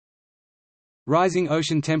Rising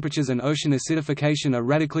ocean temperatures and ocean acidification are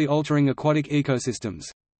radically altering aquatic ecosystems.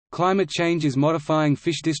 Climate change is modifying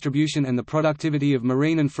fish distribution and the productivity of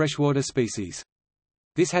marine and freshwater species.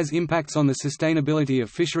 This has impacts on the sustainability of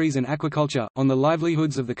fisheries and aquaculture, on the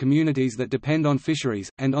livelihoods of the communities that depend on fisheries,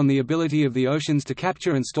 and on the ability of the oceans to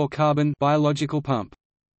capture and store carbon. Biological pump.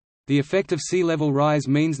 The effect of sea level rise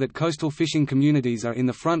means that coastal fishing communities are in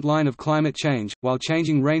the front line of climate change, while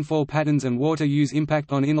changing rainfall patterns and water use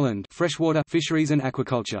impact on inland freshwater fisheries and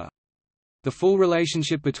aquaculture. The full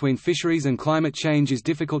relationship between fisheries and climate change is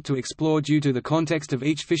difficult to explore due to the context of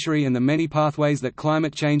each fishery and the many pathways that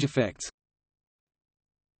climate change affects.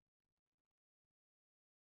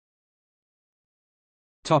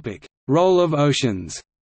 Role of oceans.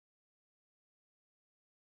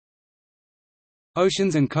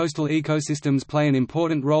 Oceans and coastal ecosystems play an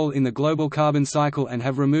important role in the global carbon cycle and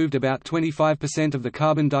have removed about 25% of the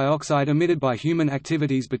carbon dioxide emitted by human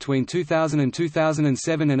activities between 2000 and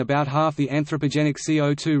 2007 and about half the anthropogenic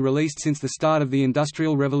CO2 released since the start of the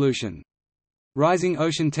Industrial Revolution. Rising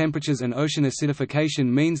ocean temperatures and ocean acidification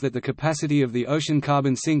means that the capacity of the ocean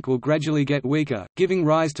carbon sink will gradually get weaker, giving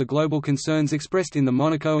rise to global concerns expressed in the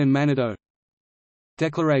Monaco and Manado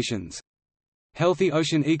Declarations. Healthy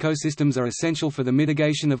ocean ecosystems are essential for the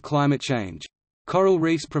mitigation of climate change. Coral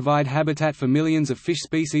reefs provide habitat for millions of fish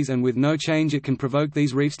species, and with no change it can provoke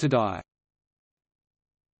these reefs to die.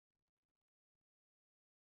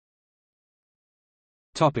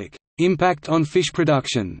 Impact on fish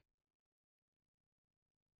production.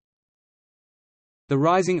 The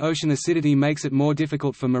rising ocean acidity makes it more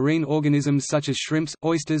difficult for marine organisms such as shrimps,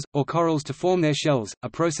 oysters, or corals to form their shells, a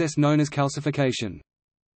process known as calcification.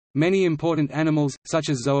 Many important animals, such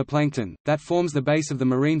as zooplankton, that forms the base of the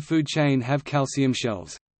marine food chain have calcium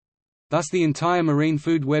shells. Thus the entire marine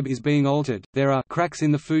food web is being altered. There are cracks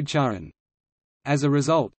in the food chain. As a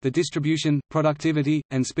result, the distribution, productivity,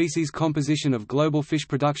 and species composition of global fish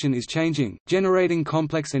production is changing, generating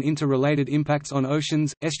complex and interrelated impacts on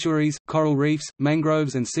oceans, estuaries, coral reefs,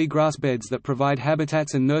 mangroves and seagrass beds that provide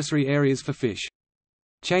habitats and nursery areas for fish.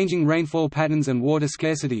 Changing rainfall patterns and water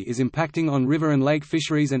scarcity is impacting on river and lake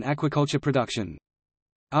fisheries and aquaculture production.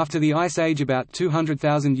 After the Ice Age about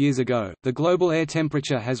 200,000 years ago, the global air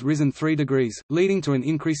temperature has risen 3 degrees, leading to an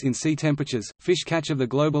increase in sea temperatures. Fish catch of the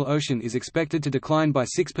global ocean is expected to decline by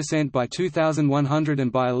 6% by 2100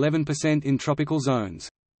 and by 11% in tropical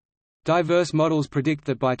zones. Diverse models predict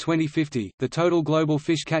that by 2050, the total global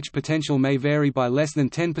fish catch potential may vary by less than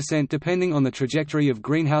 10% depending on the trajectory of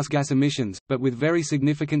greenhouse gas emissions, but with very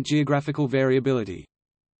significant geographical variability.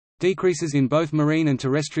 Decreases in both marine and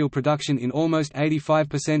terrestrial production in almost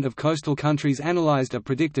 85% of coastal countries analyzed are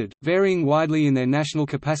predicted, varying widely in their national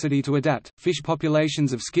capacity to adapt. Fish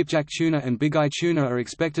populations of skipjack tuna and bigeye tuna are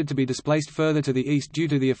expected to be displaced further to the east due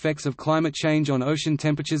to the effects of climate change on ocean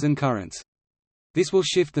temperatures and currents. This will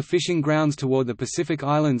shift the fishing grounds toward the Pacific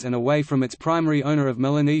Islands and away from its primary owner of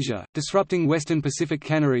Melanesia, disrupting western Pacific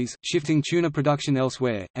canneries, shifting tuna production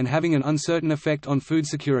elsewhere, and having an uncertain effect on food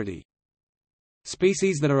security.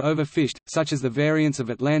 Species that are overfished, such as the variants of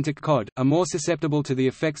Atlantic cod, are more susceptible to the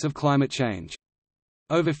effects of climate change.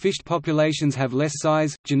 Overfished populations have less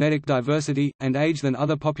size, genetic diversity, and age than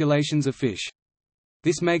other populations of fish.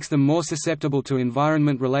 This makes them more susceptible to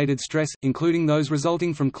environment-related stress, including those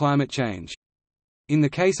resulting from climate change. In the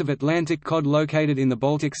case of Atlantic cod located in the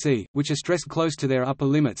Baltic Sea, which are stressed close to their upper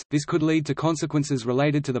limits, this could lead to consequences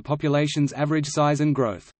related to the population's average size and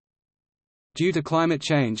growth. Due to climate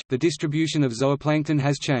change, the distribution of zooplankton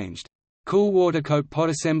has changed. Cool water cope pod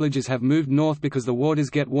assemblages have moved north because the waters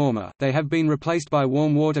get warmer. They have been replaced by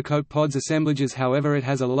warm water cope pods assemblages, however it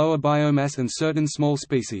has a lower biomass and certain small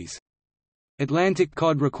species. Atlantic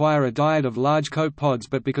cod require a diet of large cope pods,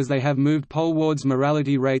 but because they have moved polewards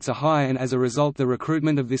mortality rates are high and as a result the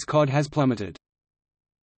recruitment of this cod has plummeted.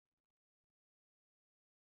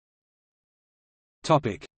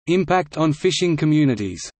 Impact on fishing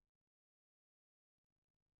communities.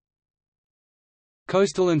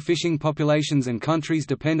 Coastal and fishing populations and countries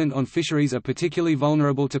dependent on fisheries are particularly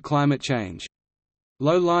vulnerable to climate change.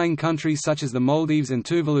 Low-lying countries such as the Maldives and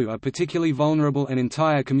Tuvalu are particularly vulnerable, and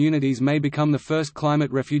entire communities may become the first climate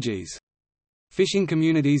refugees. Fishing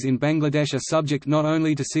communities in Bangladesh are subject not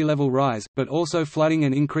only to sea level rise, but also flooding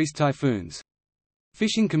and increased typhoons.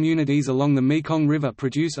 Fishing communities along the Mekong River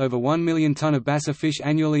produce over 1 million ton of bassa fish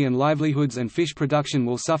annually, and livelihoods and fish production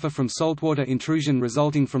will suffer from saltwater intrusion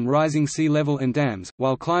resulting from rising sea level and dams.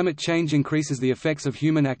 While climate change increases the effects of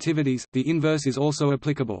human activities, the inverse is also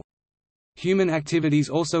applicable. Human activities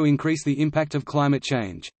also increase the impact of climate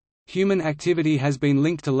change. Human activity has been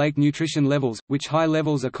linked to lake nutrition levels, which high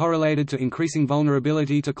levels are correlated to increasing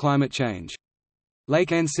vulnerability to climate change.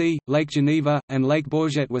 Lake Annecy, Lake Geneva, and Lake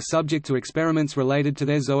Bourget were subject to experiments related to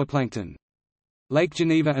their zooplankton. Lake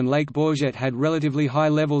Geneva and Lake Bourget had relatively high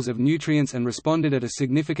levels of nutrients and responded at a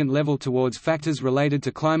significant level towards factors related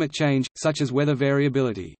to climate change, such as weather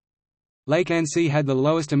variability. Lake Annecy had the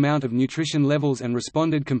lowest amount of nutrition levels and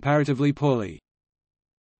responded comparatively poorly.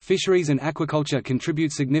 Fisheries and aquaculture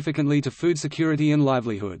contribute significantly to food security and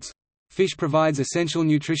livelihoods. Fish provides essential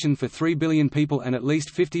nutrition for 3 billion people and at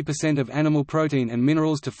least 50% of animal protein and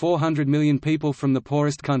minerals to 400 million people from the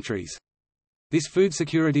poorest countries. This food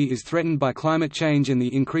security is threatened by climate change and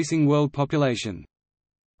the increasing world population.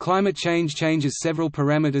 Climate change changes several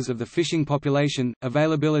parameters of the fishing population: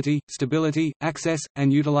 availability, stability, access,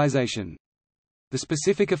 and utilization. The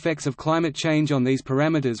specific effects of climate change on these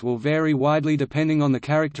parameters will vary widely depending on the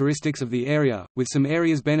characteristics of the area, with some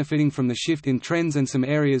areas benefiting from the shift in trends and some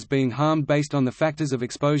areas being harmed based on the factors of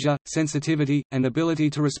exposure, sensitivity, and ability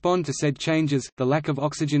to respond to said changes. The lack of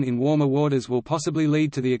oxygen in warmer waters will possibly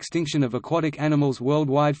lead to the extinction of aquatic animals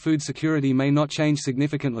worldwide. Food security may not change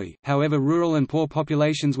significantly, however, rural and poor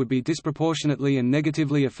populations would be disproportionately and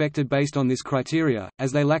negatively affected based on this criteria,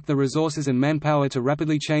 as they lack the resources and manpower to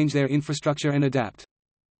rapidly change their infrastructure and adapt.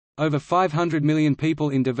 Over 500 million people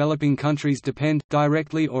in developing countries depend,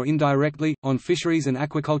 directly or indirectly, on fisheries and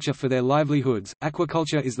aquaculture for their livelihoods.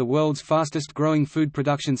 Aquaculture is the world's fastest growing food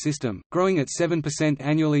production system, growing at 7%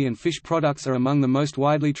 annually, and fish products are among the most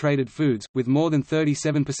widely traded foods, with more than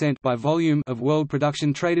 37% by volume of world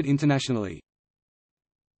production traded internationally.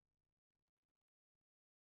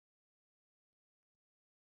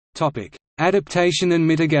 Topic: Adaptation and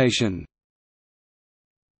mitigation.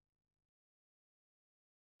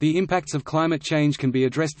 The impacts of climate change can be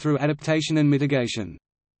addressed through adaptation and mitigation.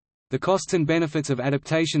 The costs and benefits of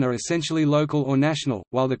adaptation are essentially local or national,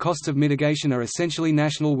 while the costs of mitigation are essentially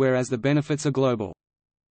national, whereas the benefits are global.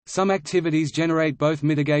 Some activities generate both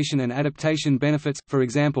mitigation and adaptation benefits. For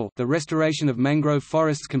example, the restoration of mangrove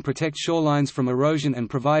forests can protect shorelines from erosion and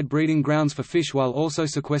provide breeding grounds for fish while also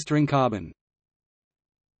sequestering carbon.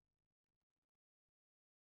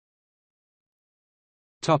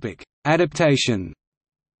 Topic: Adaptation.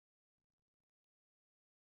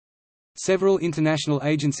 Several international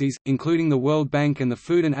agencies, including the World Bank and the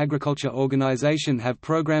Food and Agriculture Organization, have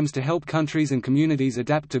programs to help countries and communities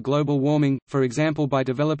adapt to global warming, for example by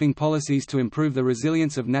developing policies to improve the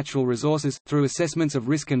resilience of natural resources, through assessments of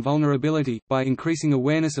risk and vulnerability, by increasing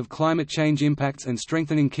awareness of climate change impacts and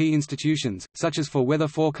strengthening key institutions, such as for weather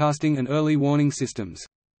forecasting and early warning systems.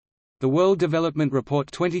 The World Development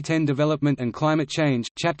Report 2010 Development and Climate Change,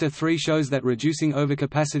 Chapter 3 shows that reducing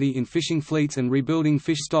overcapacity in fishing fleets and rebuilding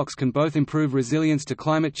fish stocks can both improve resilience to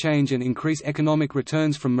climate change and increase economic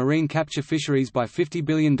returns from marine capture fisheries by $50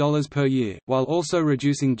 billion per year, while also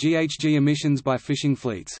reducing GHG emissions by fishing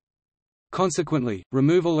fleets. Consequently,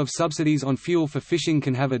 removal of subsidies on fuel for fishing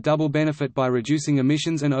can have a double benefit by reducing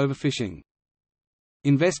emissions and overfishing.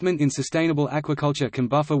 Investment in sustainable aquaculture can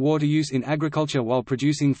buffer water use in agriculture while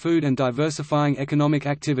producing food and diversifying economic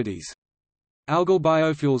activities. Algal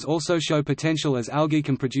biofuels also show potential, as algae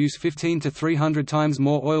can produce 15 to 300 times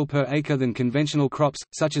more oil per acre than conventional crops,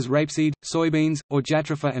 such as rapeseed, soybeans, or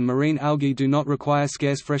jatropha, and marine algae do not require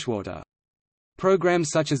scarce freshwater. Programs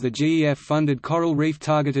such as the GEF-funded Coral Reef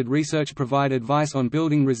Targeted Research provide advice on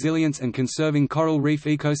building resilience and conserving coral reef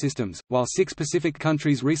ecosystems, while 6 Pacific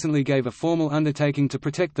countries recently gave a formal undertaking to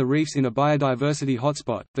protect the reefs in a biodiversity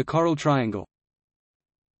hotspot, the Coral Triangle.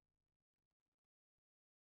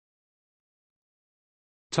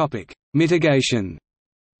 Mitigation.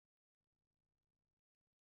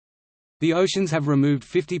 The oceans have removed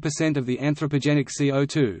 50% of the anthropogenic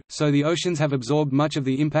CO2, so the oceans have absorbed much of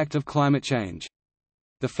the impact of climate change.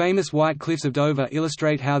 The famous White Cliffs of Dover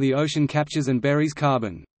illustrate how the ocean captures and buries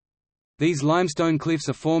carbon. These limestone cliffs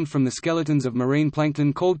are formed from the skeletons of marine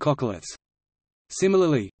plankton called coccoliths.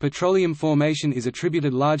 Similarly, petroleum formation is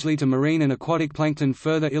attributed largely to marine and aquatic plankton,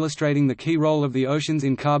 further illustrating the key role of the oceans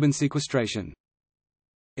in carbon sequestration.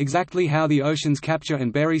 Exactly how the oceans capture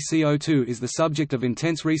and bury CO2 is the subject of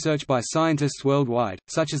intense research by scientists worldwide,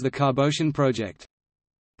 such as the Carbocean project.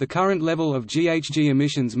 The current level of GHG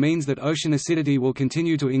emissions means that ocean acidity will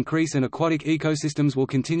continue to increase and aquatic ecosystems will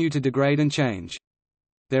continue to degrade and change.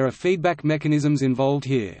 There are feedback mechanisms involved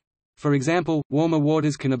here. For example, warmer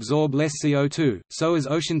waters can absorb less CO2, so as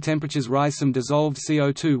ocean temperatures rise, some dissolved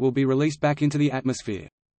CO2 will be released back into the atmosphere.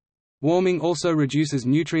 Warming also reduces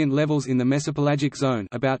nutrient levels in the mesopelagic zone,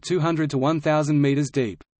 about 200 to 1,000 meters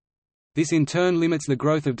deep. This in turn limits the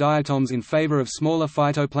growth of diatoms in favor of smaller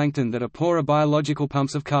phytoplankton that are poorer biological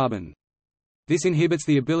pumps of carbon. This inhibits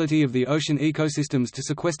the ability of the ocean ecosystems to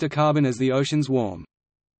sequester carbon as the oceans warm.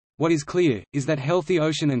 What is clear, is that healthy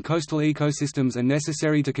ocean and coastal ecosystems are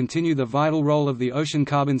necessary to continue the vital role of the ocean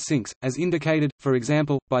carbon sinks, as indicated, for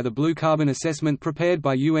example, by the Blue Carbon Assessment prepared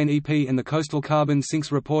by UNEP and the Coastal Carbon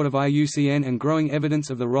Sinks Report of IUCN, and growing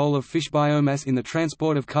evidence of the role of fish biomass in the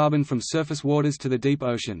transport of carbon from surface waters to the deep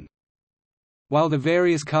ocean. While the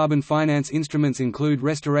various carbon finance instruments include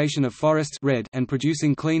restoration of forests (REDD) and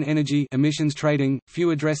producing clean energy emissions trading,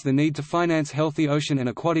 few address the need to finance healthy ocean and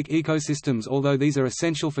aquatic ecosystems, although these are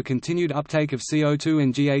essential for continued uptake of CO2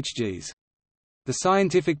 and GHGs. The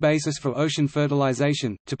scientific basis for ocean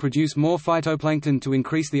fertilization, to produce more phytoplankton to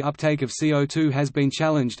increase the uptake of CO2, has been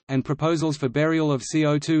challenged, and proposals for burial of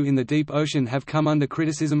CO2 in the deep ocean have come under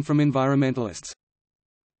criticism from environmentalists.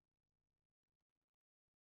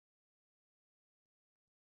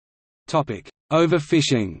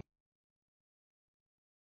 Overfishing.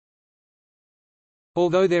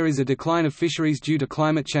 Although there is a decline of fisheries due to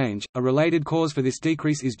climate change, a related cause for this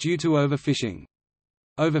decrease is due to overfishing.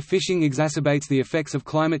 Overfishing exacerbates the effects of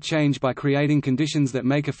climate change by creating conditions that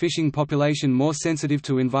make a fishing population more sensitive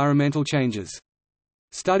to environmental changes.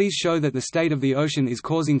 Studies show that the state of the ocean is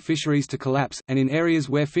causing fisheries to collapse, and in areas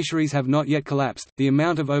where fisheries have not yet collapsed, the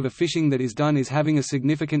amount of overfishing that is done is having a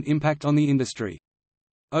significant impact on the industry.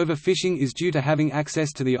 Overfishing is due to having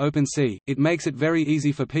access to the open sea. It makes it very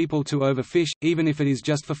easy for people to overfish, even if it is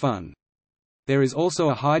just for fun. There is also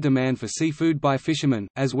a high demand for seafood by fishermen,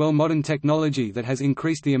 as well modern technology that has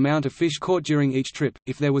increased the amount of fish caught during each trip.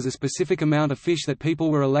 If there was a specific amount of fish that people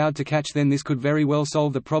were allowed to catch, then this could very well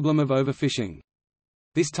solve the problem of overfishing.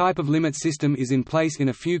 This type of limit system is in place in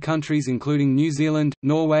a few countries including New Zealand,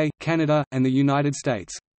 Norway, Canada, and the United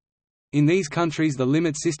States. In these countries the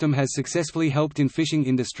limit system has successfully helped in fishing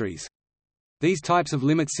industries. These types of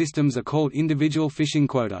limit systems are called individual fishing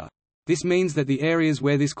quota. This means that the areas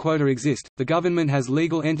where this quota exists, the government has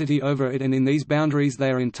legal entity over it, and in these boundaries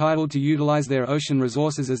they are entitled to utilize their ocean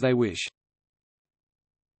resources as they wish.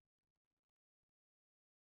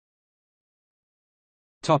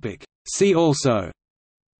 See also: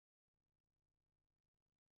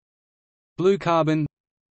 Blue carbon,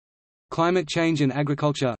 climate change and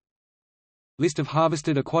agriculture, list of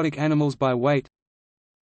harvested aquatic animals by weight,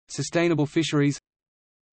 sustainable fisheries,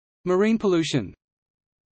 marine pollution.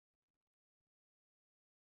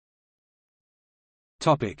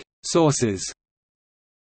 Sources.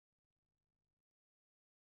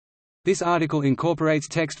 This article incorporates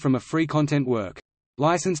text from a free content work.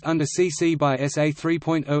 Licensed under CC by SA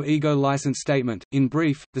 3.0 EGO License Statement. In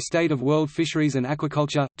brief, The State of World Fisheries and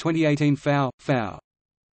Aquaculture, 2018 FAO.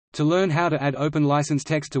 To learn how to add open license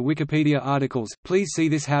text to Wikipedia articles, please see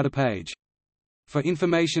this How to page. For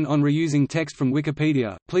information on reusing text from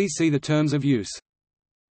Wikipedia, please see the Terms of Use.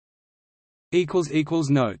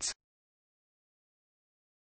 Notes